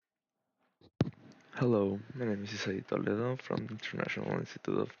Hello, my name is Isai Toledo from the International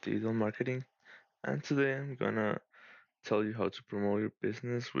Institute of Digital Marketing, and today I'm gonna tell you how to promote your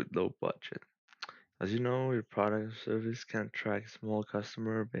business with low budget. As you know, your product or service can attract small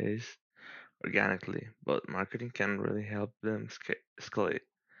customer base organically, but marketing can really help them escalate.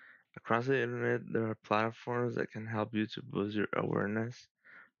 Across the internet, there are platforms that can help you to boost your awareness,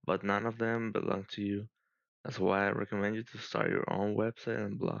 but none of them belong to you. That's why I recommend you to start your own website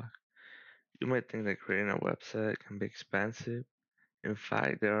and blog. You might think that creating a website can be expensive. In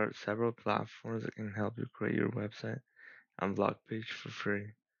fact, there are several platforms that can help you create your website and blog page for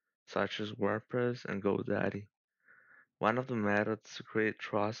free, such as WordPress and GoDaddy. One of the methods to create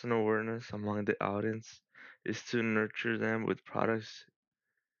trust and awareness among the audience is to nurture them with products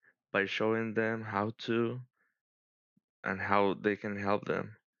by showing them how to and how they can help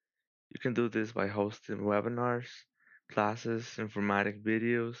them. You can do this by hosting webinars, classes, informatic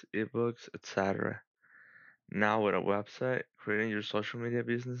videos, ebooks, etc. Now, with a website, creating your social media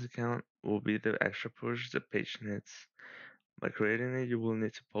business account will be the extra push the page needs. By creating it, you will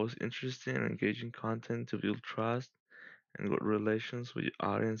need to post interesting and engaging content to build trust and good relations with your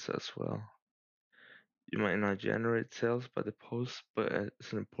audience as well. You might not generate sales by the post, but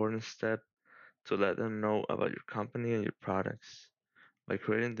it's an important step to let them know about your company and your products. By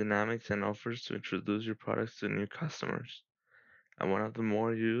creating dynamics and offers to introduce your products to new customers. And one of the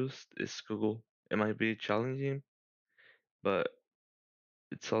more used is Google. It might be challenging, but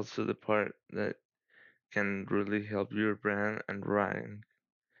it's also the part that can really help your brand and rank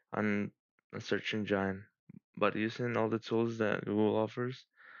on a search engine. But using all the tools that Google offers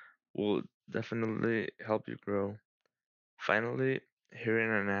will definitely help you grow. Finally,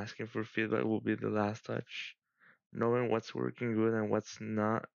 hearing and asking for feedback will be the last touch. Knowing what's working good and what's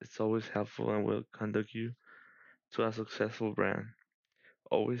not is always helpful and will conduct you to a successful brand.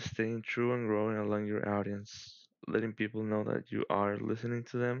 Always staying true and growing along your audience. Letting people know that you are listening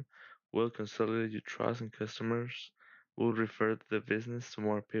to them will consolidate your trust in customers, will refer the business to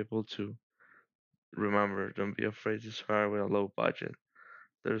more people too. Remember, don't be afraid to start with a low budget.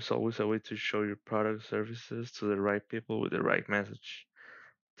 There's always a way to show your product services to the right people with the right message.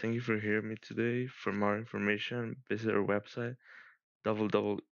 Thank you for hearing me today. For more information, visit our website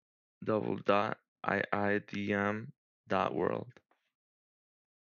www.iidm.world.